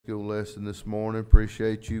School lesson this morning.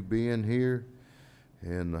 Appreciate you being here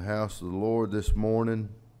in the house of the Lord this morning.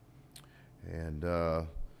 And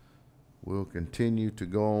we'll continue to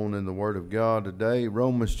go on in the Word of God today.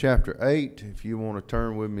 Romans chapter 8, if you want to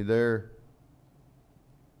turn with me there.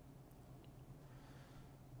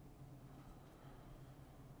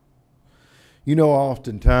 You know,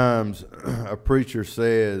 oftentimes a preacher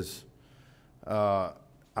says,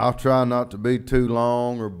 I'll try not to be too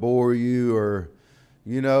long or bore you, or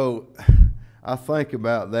I think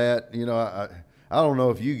about that. I don't know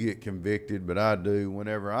if you get convicted, but I do.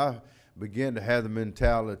 Whenever I begin to have the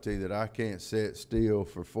mentality that I can't sit still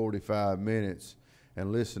for 45 minutes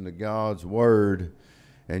and listen to God's Word,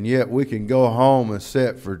 and yet we can go home and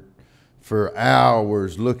sit for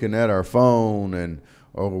hours looking at our phone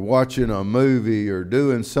or watching a movie or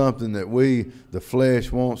doing something that the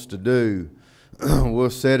flesh wants to do. We'll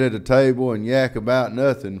sit at a table and yak about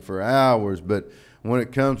nothing for hours, but when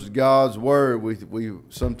it comes to God's Word, we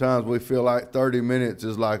sometimes feel like 30 minutes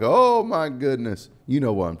is like, oh my goodness. You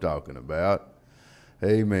know what I'm talking about.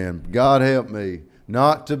 Amen. God help me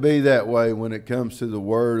not to be that way when it comes to the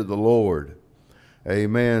Word of the Lord.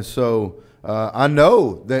 Amen. So I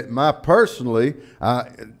know that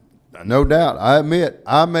no doubt, I admit,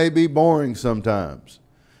 I may be boring sometimes,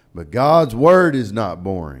 but God's Word is not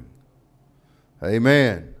boring.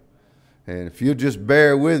 Amen. And if you'll just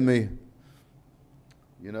bear with me,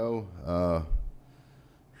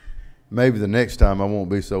 maybe the next time I won't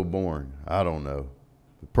be so boring. I don't know.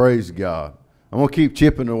 But praise God. I'm going to keep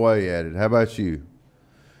chipping away at it. How about you?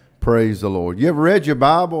 Praise the Lord. You ever read your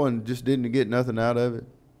Bible and just didn't get nothing out of it?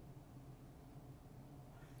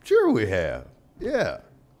 Sure we have. Yeah.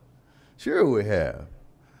 Sure we have.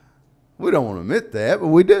 We don't want to admit that, but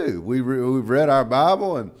we do. We've read our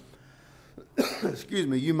Bible and, excuse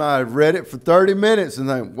me, you might have read it for 30 minutes and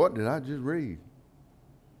think, what did I just read?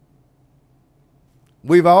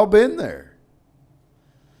 We've all been there.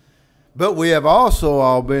 But we have also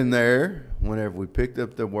all been there whenever we picked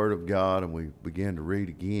up the Word of God and we began to read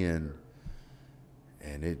again,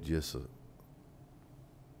 and it just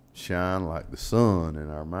shine like the sun in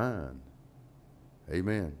our mind.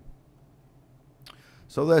 Amen.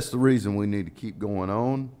 So that's the reason we need to keep going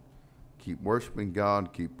on, keep worshiping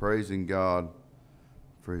God, keep praising God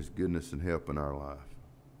for His goodness and help in our life.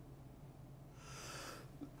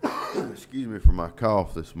 Excuse me for my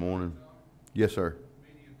cough this morning. Yes, sir.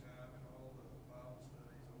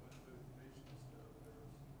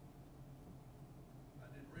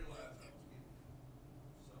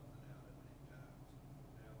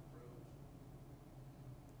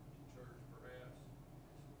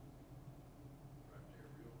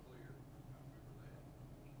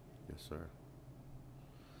 Yes, sir.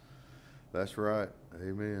 That's right.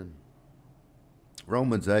 Amen.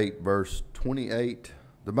 Romans 8, verse 28.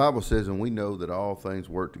 The Bible says, and we know that all things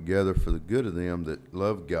work together for the good of them that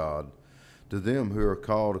love God, to them who are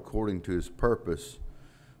called according to His purpose.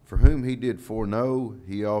 For whom He did foreknow,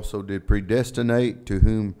 He also did predestinate, to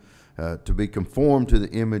whom to be conformed to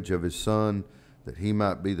the image of His Son, that He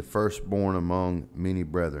might be the firstborn among many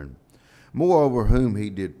brethren. Moreover, whom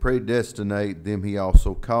He did predestinate, them He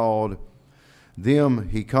also called. Them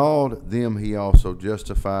He called, them He also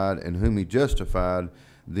justified, and whom He justified,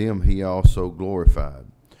 them He also glorified.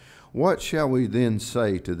 What shall we then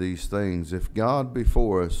say to these things? If God be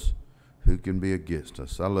for us, who can be against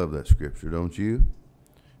us? I love that scripture, don't you?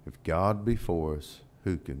 If God be for us,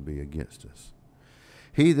 who can be against us?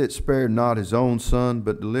 He that spared not His own Son,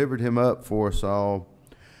 but delivered Him up for us all,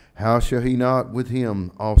 how shall He not with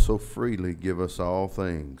Him also freely give us all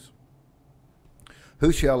things?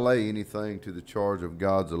 Who shall lay anything to the charge of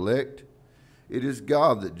God's elect? It is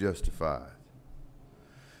God that justifieth.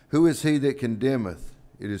 Who is he that condemneth?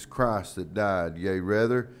 It is Christ that died, yea,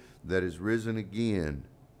 rather, that is risen again,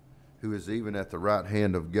 who is even at the right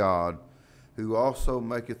hand of God, who also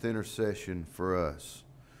maketh intercession for us.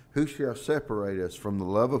 Who shall separate us from the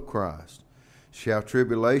love of Christ? Shall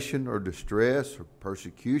tribulation or distress or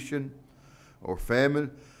persecution or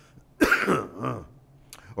famine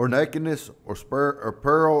or nakedness or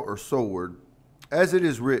peril or sword? As it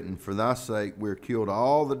is written, for thy sake we are killed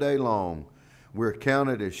all the day long. We are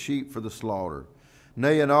counted as sheep for the slaughter.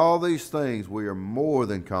 Nay, in all these things we are more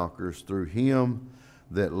than conquerors through Him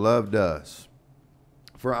that loved us.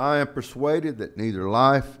 For I am persuaded that neither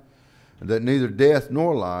death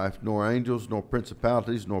nor life, nor angels, nor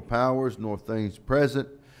principalities, nor powers, nor things present,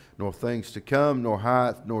 nor things to come, nor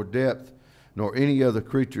height, nor depth, nor any other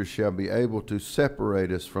creature shall be able to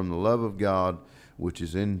separate us from the love of God, which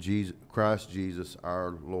is in Christ Jesus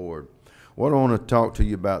our Lord. What I want to talk to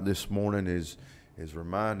you about this morning is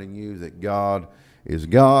reminding you that God is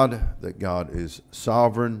God, that God is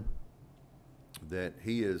sovereign, that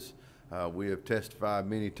He is, we have testified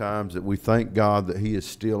many times that we thank God that He is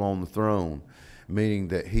still on the throne, meaning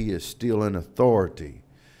that He is still in authority.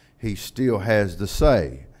 He still has the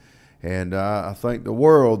say. And I think the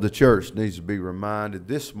world, the church, needs to be reminded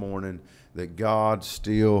this morning that God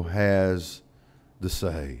still has the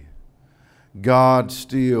say. God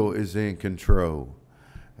still is in control.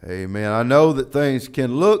 Amen. I know that things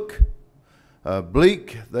can look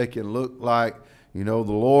bleak. They can look like, the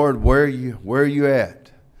Lord, where are you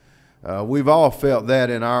at? We've all felt that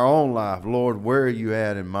in our own life. Lord, where are you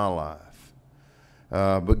at in my life?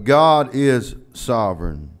 But God is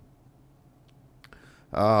sovereign.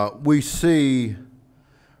 We see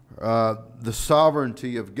the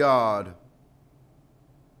sovereignty of God.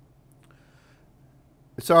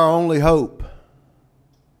 It's our only hope.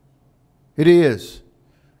 It is.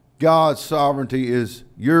 God's sovereignty is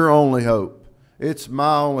your only hope. It's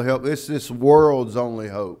my only hope. It's this world's only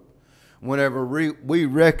hope. Whenever we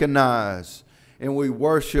recognize and we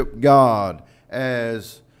worship God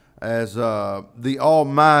as the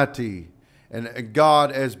Almighty, and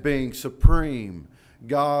God as being supreme,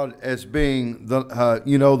 God as being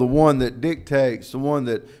the one that dictates, the one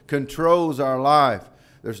that controls our life.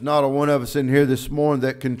 There's not a one of us in here this morning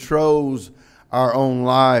that controls our own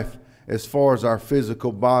life as far as our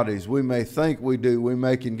physical bodies. We may think we do. We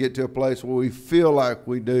may can get to a place where we feel like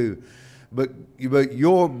we do. But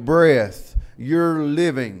your breath, your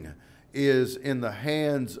living is in the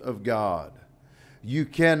hands of God. You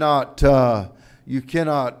can't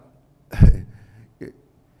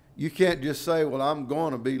just say, well, I'm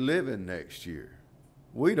going to be living next year.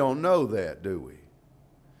 We don't know that, do we?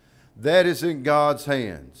 That is in God's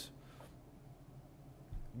hands.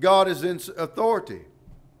 God is in authority.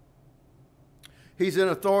 He's in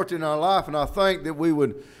authority in our life, and I think that we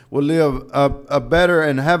will live a better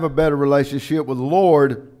and have a better relationship with the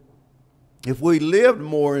Lord if we lived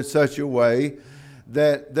more in such a way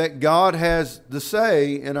that God has the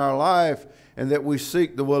say in our life, and that we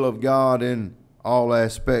seek the will of God in all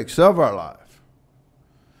aspects of our life.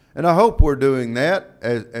 And I hope we're doing that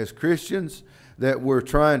as Christians, that we're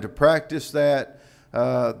trying to practice that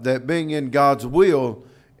being in God's will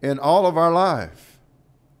in all of our life.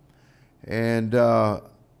 And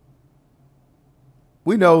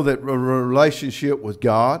we know that a relationship with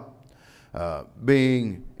God,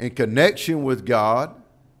 being in connection with God,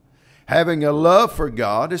 having a love for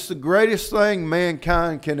God, is the greatest thing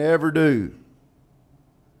mankind can ever do.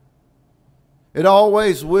 It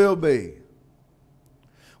always will be.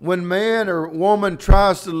 When man or woman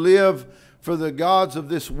tries to live for the gods of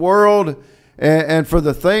this world and for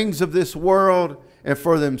the things of this world and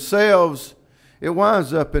for themselves, it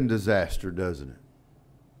winds up in disaster, doesn't it?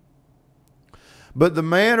 But the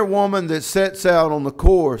man or woman that sets out on the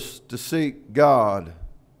course to seek God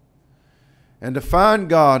and to find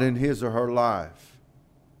God in his or her life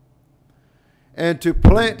and to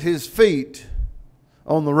plant his feet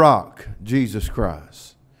on the rock, Jesus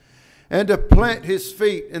Christ, and to plant his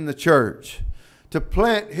feet in the church, to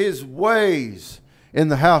plant his ways in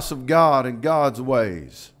the house of God and God's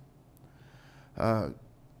ways.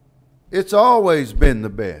 It's always been the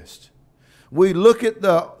best. We look at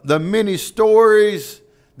the many stories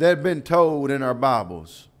that have been told in our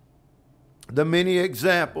Bibles, the many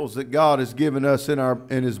examples that God has given us in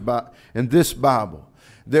this Bible,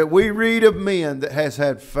 that we read of men that has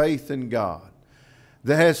had faith in God,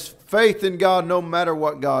 that has faith in God no matter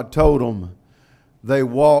what God told them. They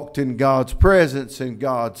walked in God's presence and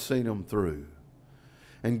God seen them through.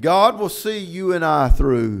 And God will see you and I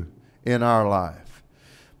through in our life.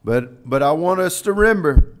 But I want us to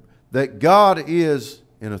remember that God is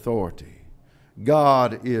in authority.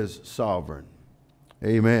 God is sovereign.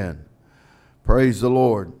 Amen. Praise the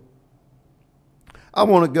Lord. I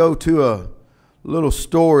want to go to a little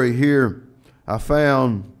story here I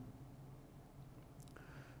found.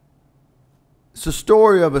 It's a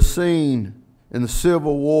story of a scene in the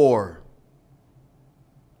Civil War.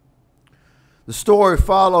 The story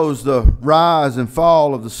follows the rise and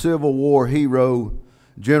fall of the Civil War hero,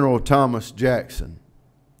 General Thomas Jackson.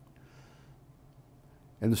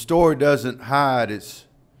 And the story doesn't hide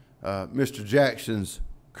Mr. Jackson's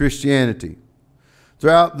Christianity.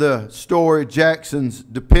 Throughout the story, Jackson's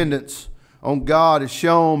dependence on God is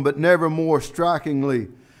shown, but never more strikingly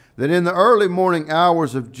than in the early morning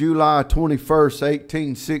hours of July 21st,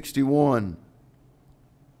 1861,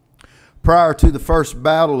 prior to the first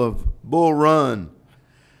battle of Bull Run.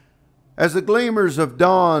 As the gleamers of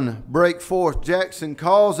dawn break forth, Jackson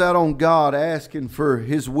calls out on God, asking for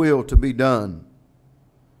his will to be done.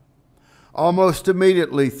 Almost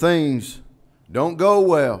immediately, things don't go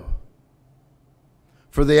well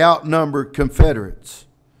for the outnumbered Confederates.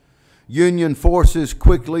 Union forces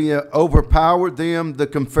quickly overpowered them. The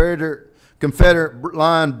Confederate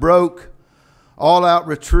line broke. All-out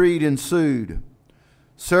retreat ensued.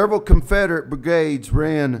 Several Confederate brigades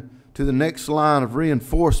ran to the next line of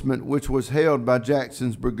reinforcement, which was held by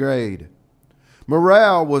Jackson's brigade.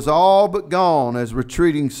 Morale was all but gone as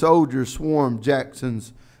retreating soldiers swarmed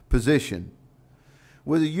Jackson's position,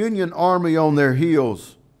 with the Union army on their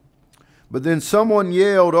heels. But then someone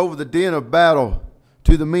yelled over the din of battle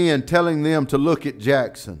to the men, telling them to look at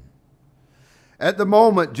Jackson. At the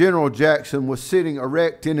moment, General Jackson was sitting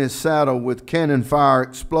erect in his saddle with cannon fire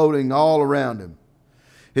exploding all around him.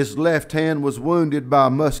 His left hand was wounded by a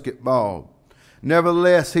musket ball.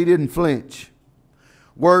 Nevertheless, he didn't flinch.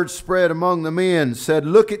 Word spread among the men said,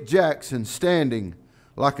 "Look at Jackson standing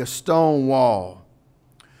like a stone wall."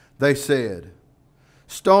 They said,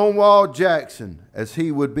 Stonewall Jackson, as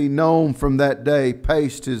he would be known from that day,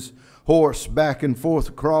 paced his horse back and forth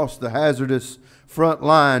across the hazardous front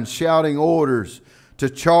line, shouting orders to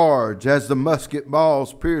charge as the musket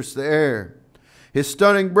balls pierced the air. His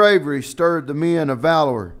stunning bravery stirred the men of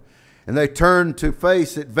valor, and they turned to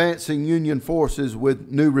face advancing Union forces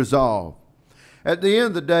with new resolve. At the end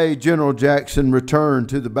of the day, General Jackson returned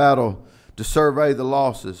to the battle to survey the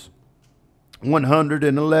losses.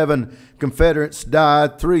 111 Confederates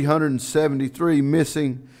died, 373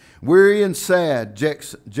 missing. Weary and sad,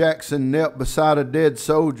 Jackson knelt beside a dead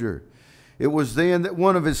soldier. It was then that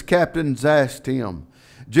one of his captains asked him,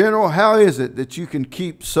 "General, how is it that you can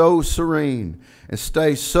keep so serene and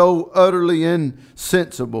stay so utterly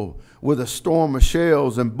insensible with a storm of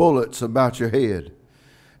shells and bullets about your head?"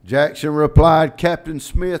 Jackson replied, "Captain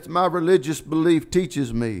Smith, my religious belief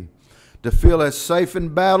teaches me to feel as safe in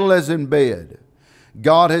battle as in bed.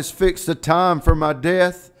 God has fixed a time for my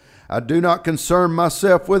death. I do not concern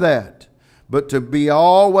myself with that, but to be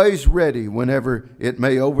always ready whenever it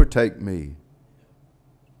may overtake me."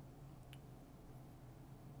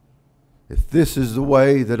 If this is the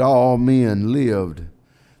way that all men lived,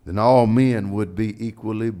 then all men would be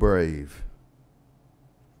equally brave.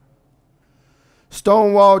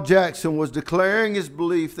 Stonewall Jackson was declaring his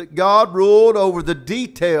belief that God ruled over the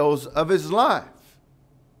details of his life.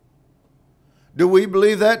 Do we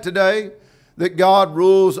believe that today? That God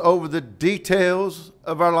rules over the details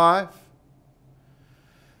of our life?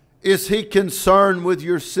 Is He concerned with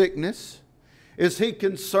your sickness? Is He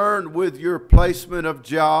concerned with your placement of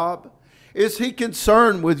job? Is He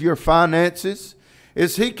concerned with your finances?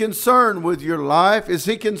 Is He concerned with your life? Is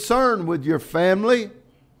He concerned with your family?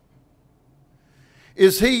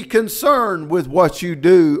 Is He concerned with what you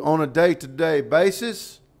do on a day-to-day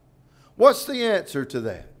basis? What's the answer to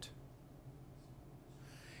that?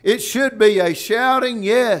 It should be a shouting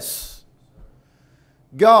yes.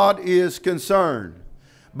 God is concerned.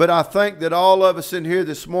 But I think that all of us in here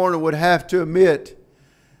this morning would have to admit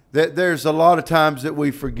that there's a lot of times that we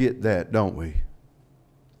forget that, don't we?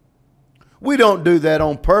 We don't do that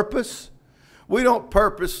on purpose. We don't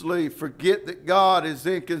purposely forget that God is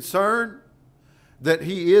in concern, that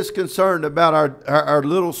He is concerned about our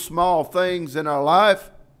little small things in our life.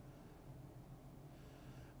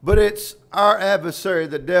 But it's our adversary,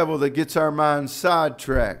 the devil, that gets our minds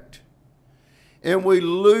sidetracked. And we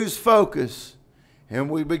lose focus. And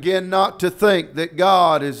we begin not to think that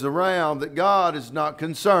God is around, that God is not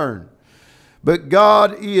concerned. But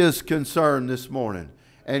God is concerned this morning.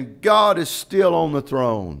 And God is still on the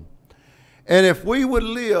throne. And if we would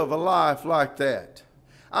live a life like that,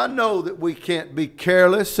 I know that we can't be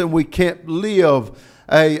careless and we can't live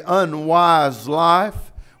an unwise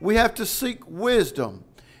life. We have to seek wisdom.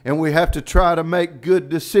 And we have to try to make good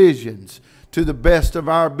decisions to the best of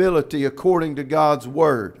our ability according to God's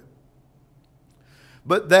Word.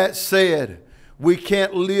 But that said, we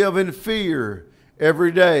can't live in fear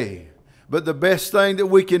every day. But the best thing that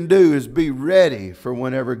we can do is be ready for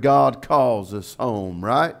whenever God calls us home,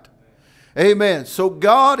 right? Amen. So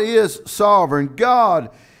God is sovereign. God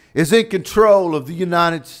is in control of the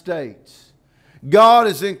United States. God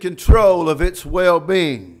is in control of its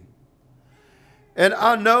well-being. And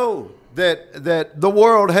I know that the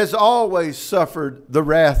world has always suffered the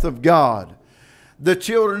wrath of God. The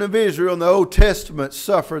children of Israel in the Old Testament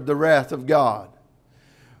suffered the wrath of God,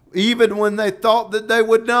 even when they thought that they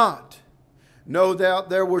would not. No doubt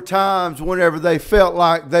there were times whenever they felt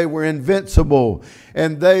like they were invincible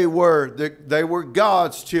and they were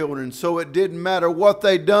God's children, so it didn't matter what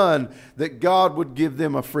they'd done, that God would give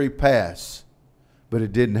them a free pass. But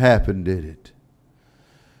it didn't happen, did it?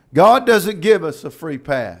 God doesn't give us a free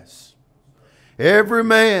pass. Every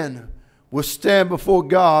man will stand before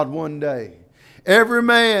God one day. Every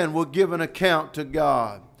man will give an account to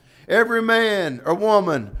God. Every man or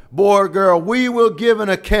woman, boy or girl, we will give an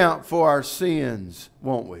account for our sins,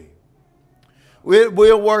 won't we? It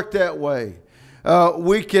will work that way.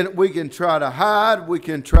 We can try to hide. We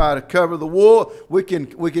can try to cover the wool. We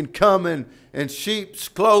can come in sheep's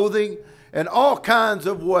clothing and all kinds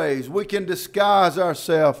of ways. We can disguise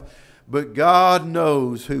ourselves, but God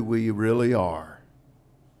knows who we really are.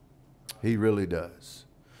 He really does.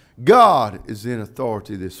 God is in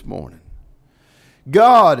authority this morning.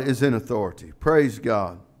 God is in authority. Praise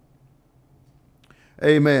God.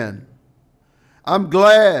 Amen. I'm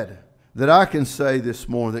glad that I can say this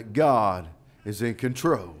morning that God is in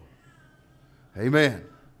control. Amen.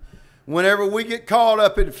 Whenever we get caught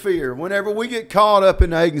up in fear, whenever we get caught up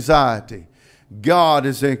in anxiety, God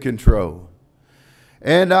is in control.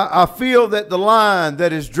 And I feel that the line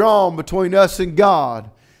that is drawn between us and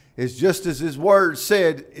God is just as His Word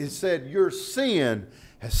said. It said, your sin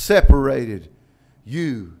has separated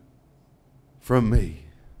you from me.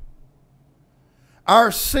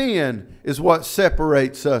 Our sin is what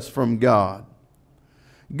separates us from God.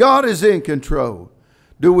 God is in control.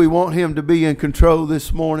 Do we want Him to be in control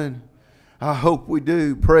this morning? I hope we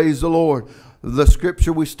do. Praise the Lord. The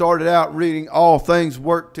scripture we started out reading, all things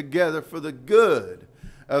work together for the good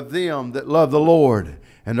of them that love the Lord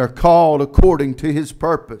and are called according to His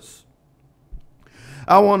purpose.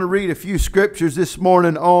 I want to read a few scriptures this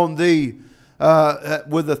morning on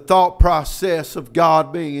with the thought process of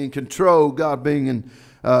God being in control, God being in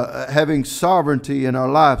having sovereignty in our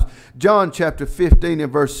lives. John chapter 15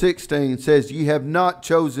 and verse 16 says, ye have not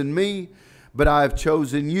chosen me, but I have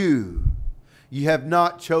chosen you. You have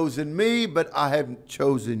not chosen me, but I have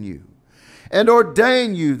chosen you. And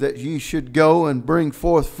ordain you that ye should go and bring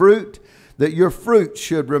forth fruit, that your fruit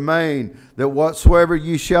should remain, that whatsoever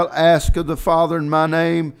ye shall ask of the Father in my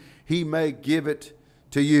name, He may give it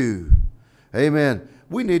to you. Amen.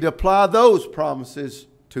 We need to apply those promises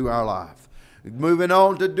to our life. Moving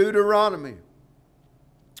on to Deuteronomy.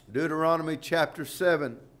 Deuteronomy chapter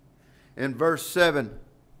 7 and verse 7.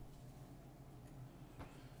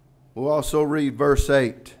 We'll also read verse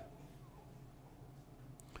 8.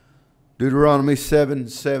 Deuteronomy 7,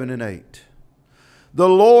 7 and 8. The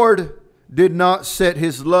Lord did not set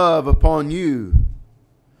His love upon you,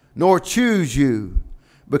 nor choose you,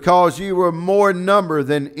 because ye were more in number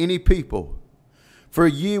than any people, for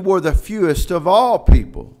ye were the fewest of all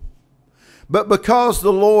people. But because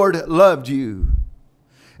the Lord loved you,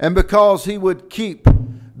 and because He would keep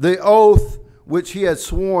the oath which He had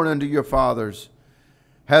sworn unto your fathers,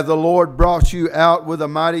 hath the Lord brought you out with a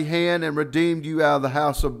mighty hand and redeemed you out of the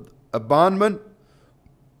house of bondmen,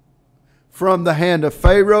 from the hand of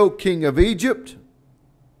Pharaoh, king of Egypt.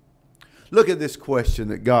 Look at this question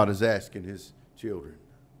that God is asking His children.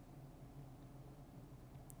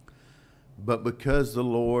 But because the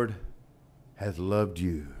Lord hath loved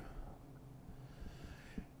you.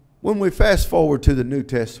 When we fast forward to the New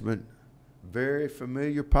Testament, very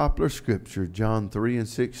familiar popular scripture, John 3 and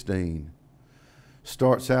 16,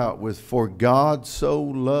 starts out with, for God so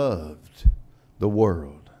loved the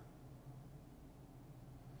world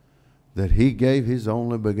that He gave His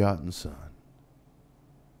only begotten Son.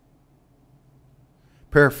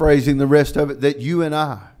 Paraphrasing the rest of it, that you and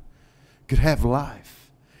I could have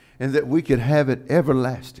life and that we could have it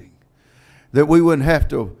everlasting. That we wouldn't have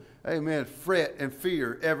to, amen, fret and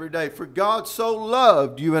fear every day. For God so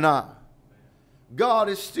loved you and I. God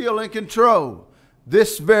is still in control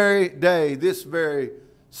this very day, this very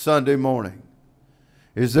Sunday morning.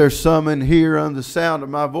 Is there some in here under the sound of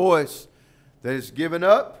my voice that has given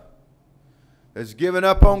up? Has given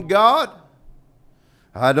up on God?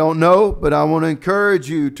 I don't know, but I want to encourage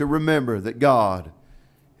you to remember that God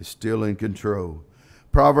is still in control.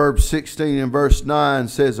 Proverbs 16 and verse 9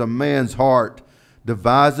 says, a man's heart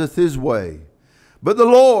deviseth his way, but the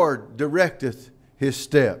Lord directeth his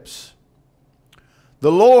steps.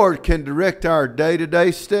 The Lord can direct our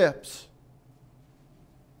day-to-day steps.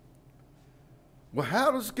 Well,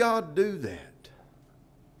 how does God do that?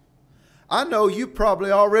 I know you probably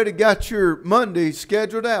already got your Monday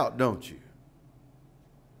scheduled out, don't you?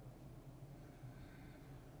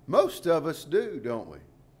 Most of us do, don't we?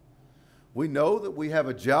 We know that we have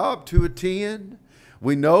a job to attend.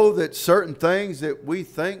 We know that certain things that we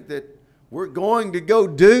think that we're going to go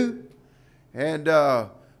do. And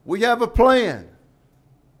we have a plan.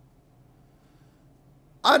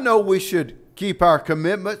 I know we should keep our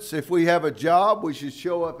commitments. If we have a job, we should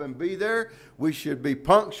show up and be there. We should be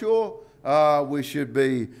punctual. We should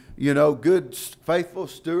be, good, faithful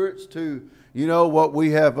stewards to, what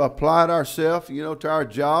we have applied ourselves, to our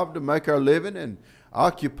job to make our living. And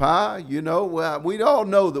occupy, you know. We all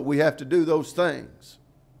know that we have to do those things.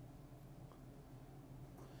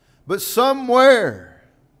 But somewhere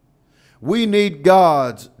we need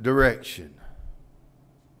God's direction.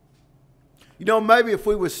 You know, maybe if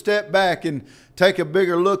we would step back and take a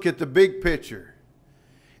bigger look at the big picture,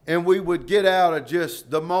 and we would get out of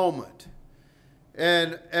just the moment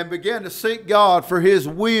and begin to seek God for His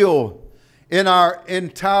will in our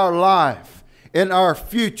entire life, in our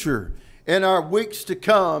future, in our weeks to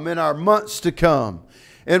come, in our months to come,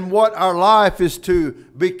 and what our life is to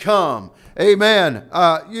become. Amen.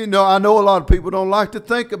 You know, I know a lot of people don't like to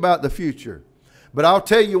think about the future, but I'll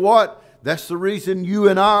tell you what, that's the reason you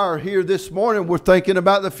and I are here this morning. We're thinking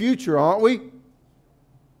about the future, aren't we?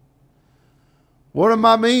 What do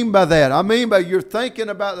I mean by that? I mean by you're thinking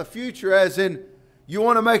about the future as in you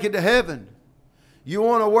want to make it to heaven. You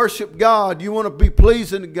want to worship God. You want to be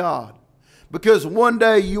pleasing to God. Because one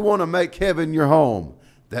day you want to make heaven your home.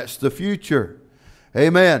 That's the future.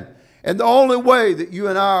 Amen. And the only way that you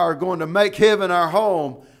and I are going to make heaven our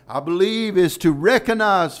home, I believe, is to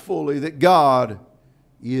recognize fully that God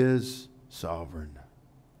is sovereign.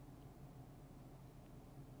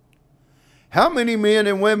 How many men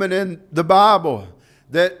and women in the Bible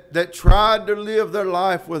that tried to live their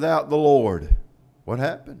life without the Lord? What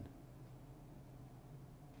happened?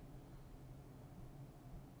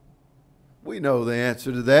 We know the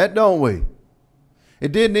answer to that, don't we?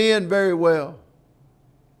 It didn't end very well.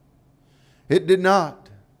 It did not.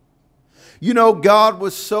 You know, God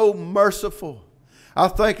was so merciful. I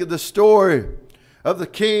think of the story of the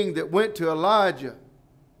king that went to Elijah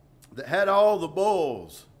that had all the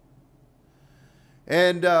bulls.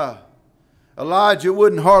 And Elijah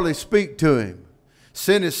wouldn't hardly speak to him.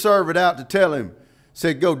 Sent his servant out to tell him,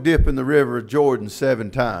 said, go dip in the river of Jordan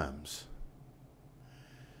 7 times.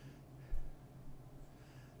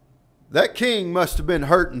 That king must have been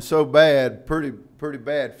hurting so bad, pretty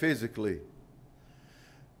bad physically.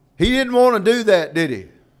 He didn't want to do that, did he?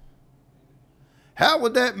 How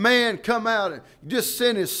would that man come out and just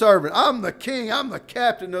send his servant? I'm the king. I'm the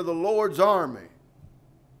captain of the Lord's army.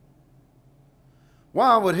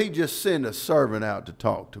 Why would he just send a servant out to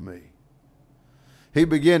talk to me? He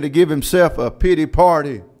began to give himself a pity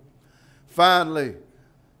party. Finally,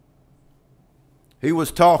 he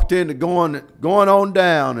was talked into going on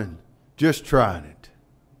down and just trying it.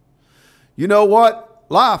 You know what?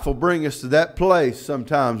 Life will bring us to that place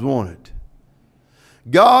sometimes, won't it?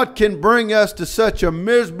 God can bring us to such a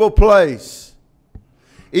miserable place,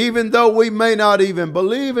 even though we may not even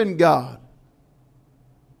believe in God.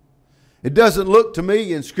 It doesn't look to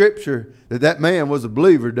me in Scripture that man was a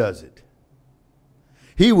believer, does it?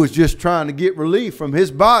 He was just trying to get relief from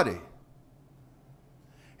his body.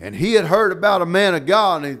 And he had heard about a man of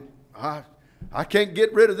God, and I can't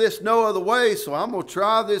get rid of this no other way, so I'm going to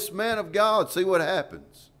try this man of God, see what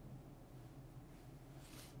happens.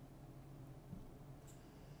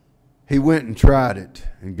 He went and tried it,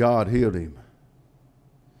 and God healed him,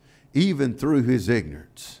 even through his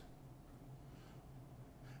ignorance.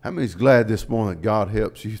 How many's glad this morning that God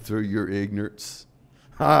helps you through your ignorance?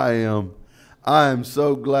 I am. I am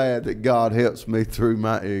so glad that God helps me through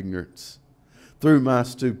my ignorance, through my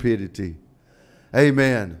stupidity.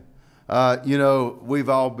 Amen. You know, we've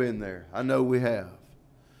all been there. I know we have.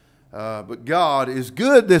 But God is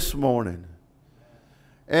good this morning.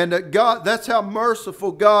 And God, that's how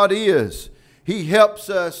merciful God is. He helps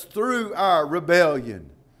us through our rebellion,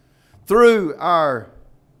 through our,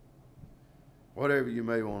 whatever you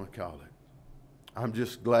may want to call it. I'm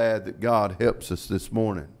just glad that God helps us this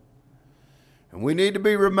morning. And we need to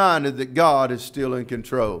be reminded that God is still in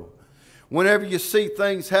control. Whenever you see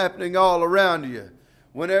things happening all around you,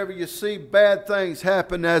 whenever you see bad things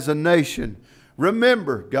happen as a nation,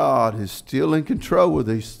 remember God is still in control of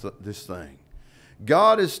this thing.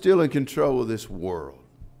 God is still in control of this world.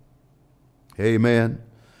 Amen.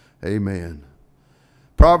 Amen.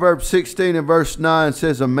 Proverbs 16 and verse 9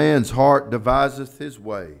 says, a man's heart deviseth his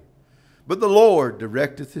way, but the Lord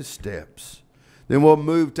directeth his steps. Then we'll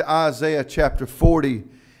move to Isaiah chapter 40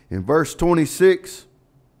 in verse 26.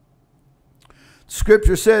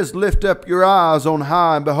 Scripture says, lift up your eyes on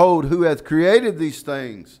high, and behold, who hath created these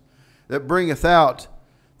things, that bringeth out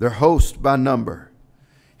their host by number.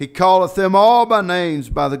 He calleth them all by names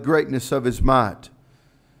by the greatness of his might.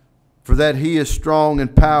 For that he is strong in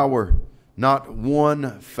power, not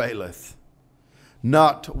one faileth.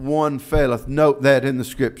 Not one faileth. Note that in the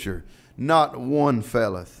Scripture. Not one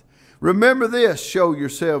faileth. Remember this, show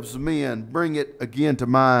yourselves men, bring it again to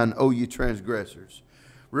mind, O ye transgressors.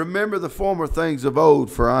 Remember the former things of old,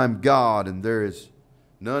 for I am God, and there is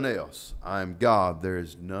none else. I am God, there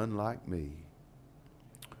is none like me.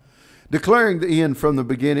 declaring the end from the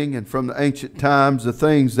beginning and from the ancient times, the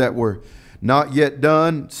things that were not yet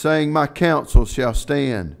done, saying, my counsel shall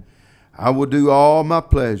stand. I will do all my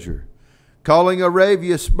pleasure. Calling a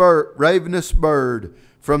ravenous bird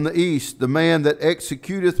from the east, the man that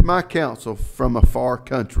executeth my counsel from a far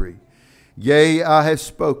country. Yea, I have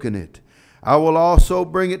spoken it. I will also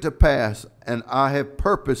bring it to pass, and I have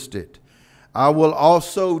purposed it. I will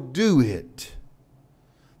also do it.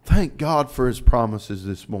 Thank God for His promises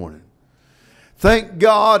this morning. Thank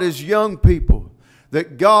God as young people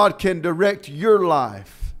that God can direct your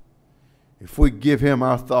life if we give Him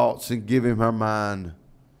our thoughts and give Him our mind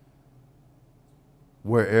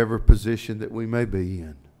wherever position that we may be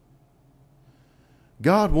in.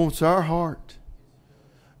 God wants our heart.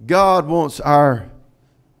 God wants our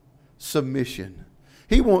submission.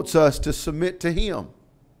 He wants us to submit to Him.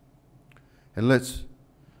 And let's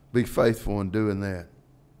be faithful in doing that.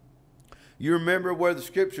 You remember where the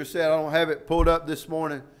scripture said, I don't have it pulled up this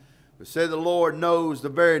morning, but said the Lord knows the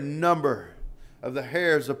very number of the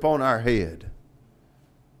hairs upon our head.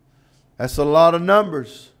 That's a lot of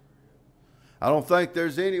numbers. I don't think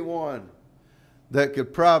there's anyone that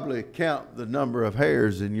could probably count the number of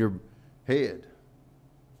hairs in your head.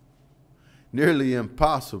 Nearly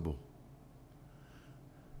impossible.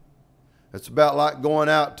 It's about like going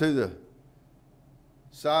out to the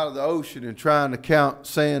side of the ocean and trying to count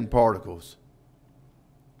sand particles.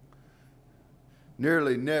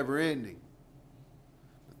 Nearly never ending.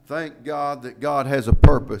 Thank God that God has a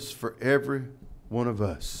purpose for every one of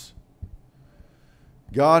us.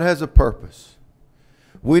 God has a purpose.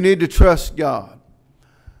 We need to trust God.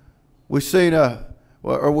 We've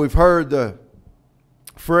heard the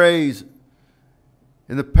phrase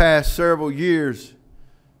in the past several years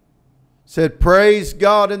said, praise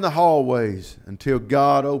God in the hallways until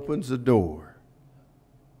God opens the door.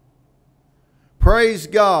 Praise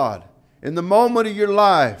God in the moment of your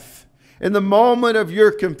life, in the moment of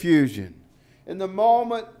your confusion, in the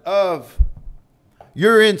moment of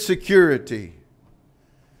your insecurity,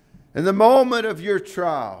 in the moment of your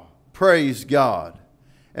trial. Praise God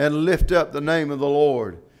and lift up the name of the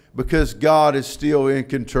Lord, because God is still in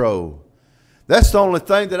control. That's the only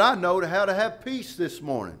thing that I know to how to have peace this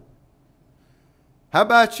morning. How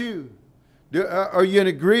about you? Are you in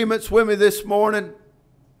agreements with me this morning?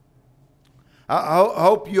 I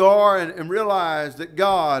hope you are, and realize that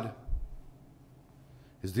God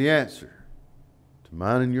is the answer to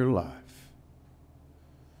mine in your life.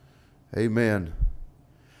 Amen.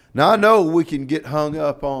 Now I know we can get hung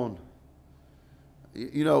up on,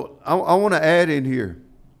 I want to add in here,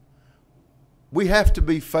 we have to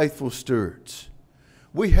be faithful stewards.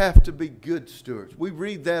 We have to be good stewards. We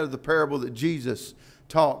read that of the parable that Jesus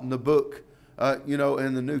taught in the book, in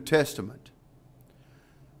the New Testament.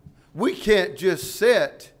 We can't just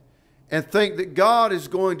sit and think that God is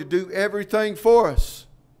going to do everything for us.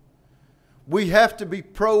 We have to be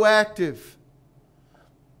proactive.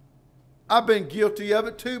 I've been guilty of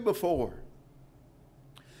it too before.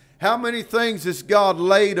 How many things has God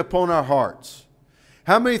laid upon our hearts?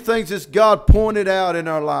 How many things has God pointed out in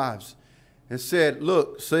our lives and said,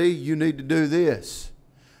 look, see, you need to do this.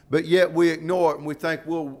 But yet we ignore it and we think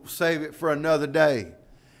we'll save it for another day.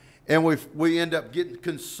 And we end up getting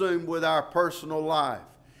consumed with our personal life.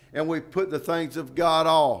 And we put the things of God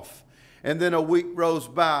off. And then a week rolls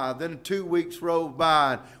by. Then 2 weeks roll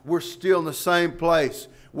by. And we're still in the same place.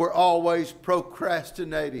 We're always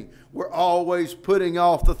procrastinating. We're always putting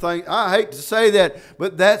off the thing. I hate to say that,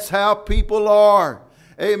 but that's how people are.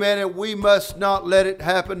 Amen. And we must not let it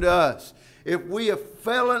happen to us. If we have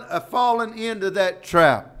fallen into that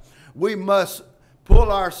trap, we must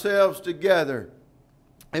pull ourselves together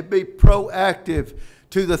and be proactive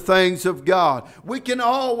to the things of God. We can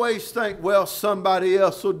always think, well, somebody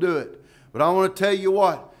else will do it. But I want to tell you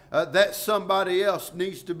what, that somebody else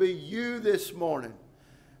needs to be you this morning.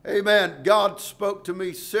 Amen. God spoke to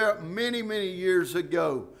me many, many years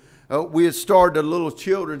ago. We had started a little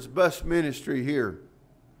children's bus ministry here.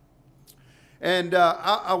 And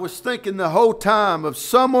I was thinking the whole time of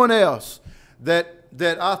someone else that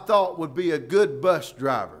I thought would be a good bus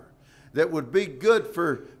driver, that would be good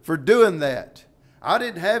for doing that. I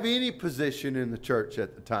didn't have any position in the church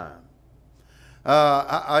at the time.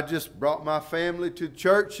 I just brought my family to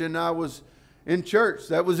church and I was in church.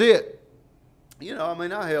 That was it.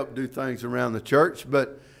 I helped do things around the church.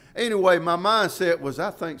 But anyway, my mindset was,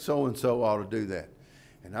 I think so-and-so ought to do that.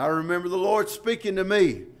 And I remember the Lord speaking to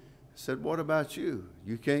me. I said, what about you?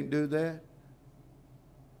 You can't do that?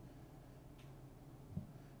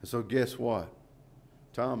 And so guess what?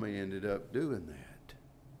 Tommy ended up doing that.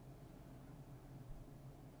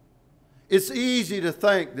 it's easy to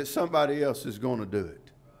think that somebody else is going to do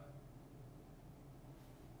it.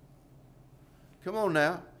 Come on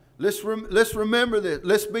now. Let's remember this.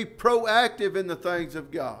 Let's be proactive in the things of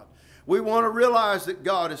God. We want to realize that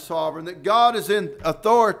God is sovereign, that God is in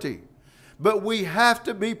authority. But we have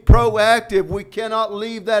to be proactive. We cannot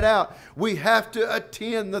leave that out. We have to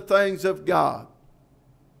attend the things of God.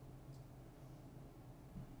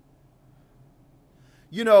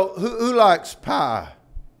 You know, who likes pie?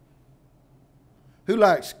 Who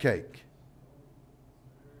likes cake?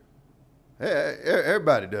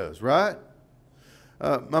 Everybody does, right?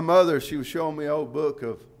 My mother, she was showing me an old book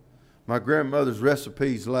of my grandmother's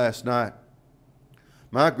recipes last night.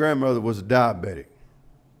 My grandmother was a diabetic.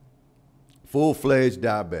 Full-fledged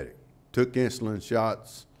diabetic. Took insulin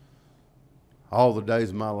shots all the days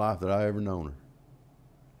of my life that I ever known her.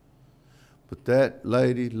 But that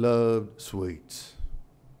lady loved sweets.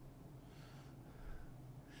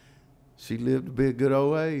 She lived to be a good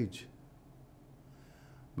old age.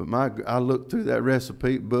 But I looked through that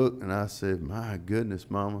recipe book and I said, my goodness,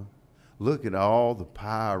 Mama, look at all the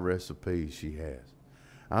pie recipes she has.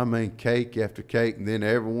 I mean, cake after cake, and then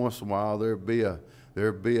every once in a while there'd be a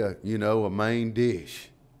a main dish.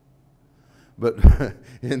 But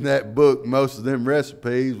in that book, most of them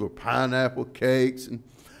recipes were pineapple cakes and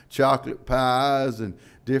chocolate pies and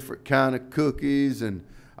different kind of cookies and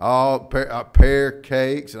all pear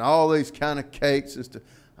cakes and all these kind of cakes and stuff.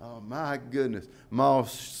 Oh, my goodness. Ma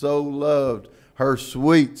so loved her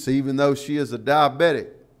sweets, even though she is a diabetic.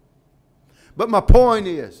 But my point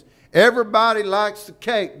is, everybody likes the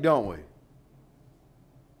cake, don't we?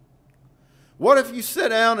 What if you sit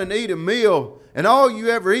down and eat a meal and all you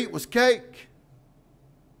ever eat was cake?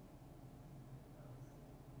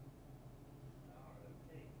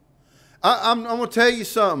 I'm going to tell you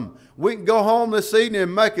something. We can go home this evening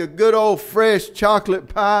and make a good old fresh chocolate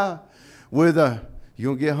pie with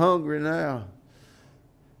you're going to get hungry now.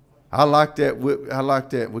 I like that.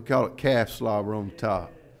 We call it calf slobber on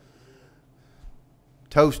top.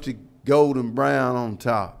 Toasted golden brown on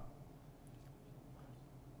top.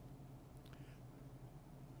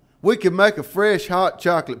 We could make a fresh hot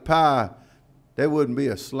chocolate pie. There wouldn't be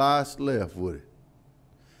a slice left, would it?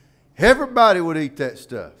 Everybody would eat that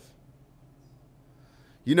stuff.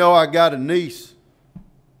 You know, I got a niece.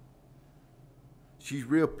 She's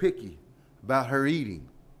real picky about her eating.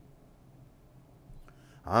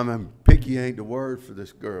 I mean, picky ain't the word for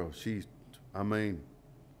this girl. She's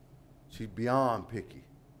beyond picky.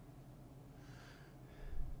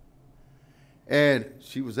 And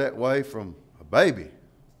she was that way from a baby.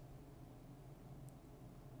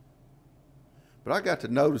 But I got to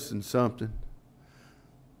noticing something.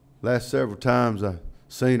 Last several times I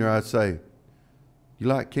seen her, I'd say, "You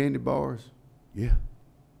like candy bars?" "Yeah."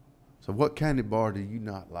 "So what candy bar do you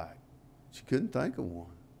not like?" She couldn't think of one.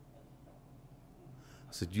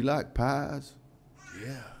 I said, "You like pies?"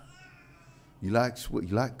 "Yeah." You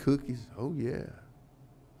like cookies?" "Oh, yeah."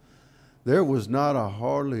 There was not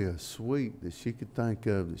hardly a sweet that she could think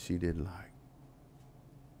of that she didn't like.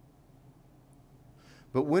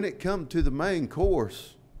 But when it come to the main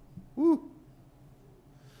course, whoo,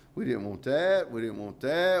 we didn't want that, we didn't want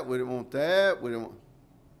that, we didn't want that, we didn't want.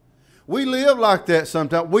 We live like that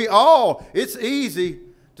sometimes. It's easy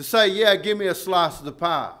to say, "Yeah, give me a slice of the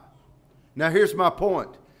pie." Now here's my point.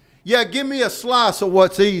 Yeah, give me a slice of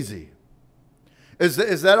what's easy. Is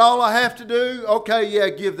that all I have to do? Okay, yeah,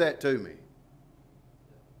 give that to me.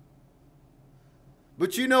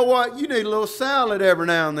 But you know what? You need a little salad every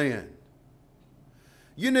now and then.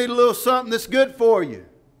 You need a little something that's good for you.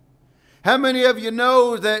 How many of you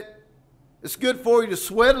know that it's good for you to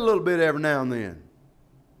sweat a little bit every now and then?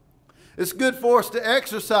 It's good for us to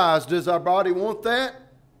exercise. Does our body want that?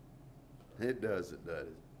 It does, it does.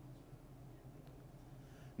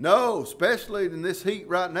 No, especially in this heat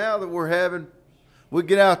right now that we're having. We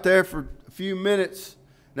get out there for a few minutes,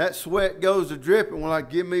 and that sweat goes to dripping. We're like,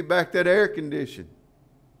 "Give me back that air condition."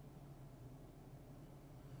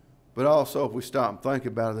 But also, if we stop and think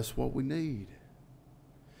about it, that's what we need.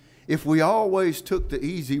 If we always took the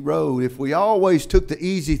easy road, if we always took the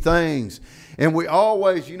easy things, and we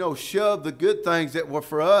always, shoved the good things that were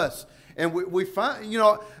for us, and we find,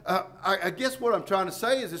 I guess what I'm trying to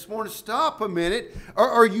say is this morning, stop a minute.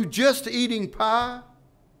 Are you just eating pie?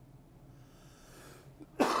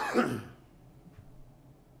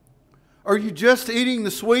 Are you just eating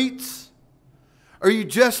the sweets? Are you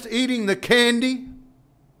just eating the candy?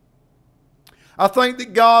 I think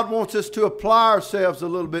that God wants us to apply ourselves a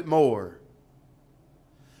little bit more.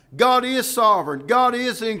 God is sovereign. God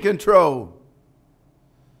is in control.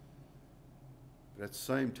 But at the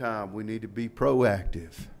same time, we need to be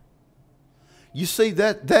proactive. You see,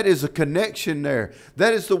 that is a connection there.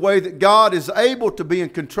 That is the way that God is able to be in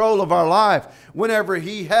control of our life whenever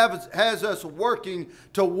He has us working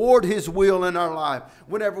toward His will in our life.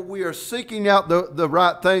 Whenever we are seeking out the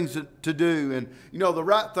right things to do and, the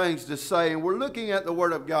right things to say. And we're looking at the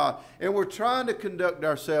Word of God and we're trying to conduct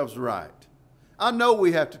ourselves right. I know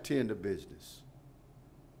we have to tend to business.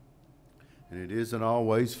 And it isn't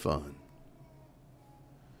always fun.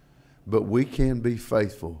 But we can be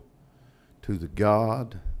faithful to the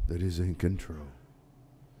God that is in control.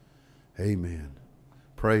 Amen.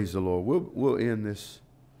 Praise the Lord. We'll end this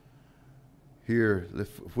here.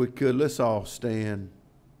 If we could, let's all stand.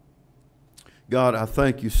 God, I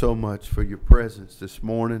thank you so much for your presence this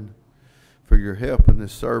morning, for your help in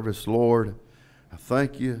this service, Lord. I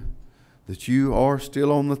thank you that you are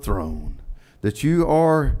still on the throne, that you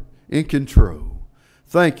are in control.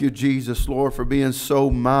 Thank you, Jesus, Lord, for being so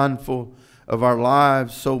mindful of our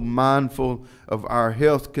lives, so mindful of our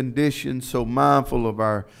health conditions, so mindful of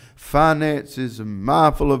our finances, and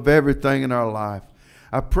mindful of everything in our life.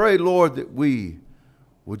 I pray, Lord, that we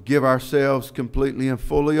would give ourselves completely and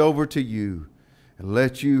fully over to you and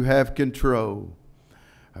let you have control.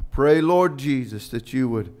 I pray, Lord Jesus, that you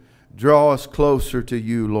would draw us closer to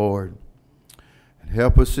you, Lord, and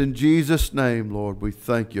help us in Jesus' name, Lord. We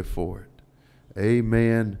thank you for it.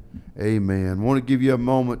 Amen. Amen. I want to give you a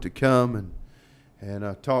moment to come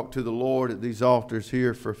and talk to the Lord at these altars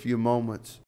here for a few moments.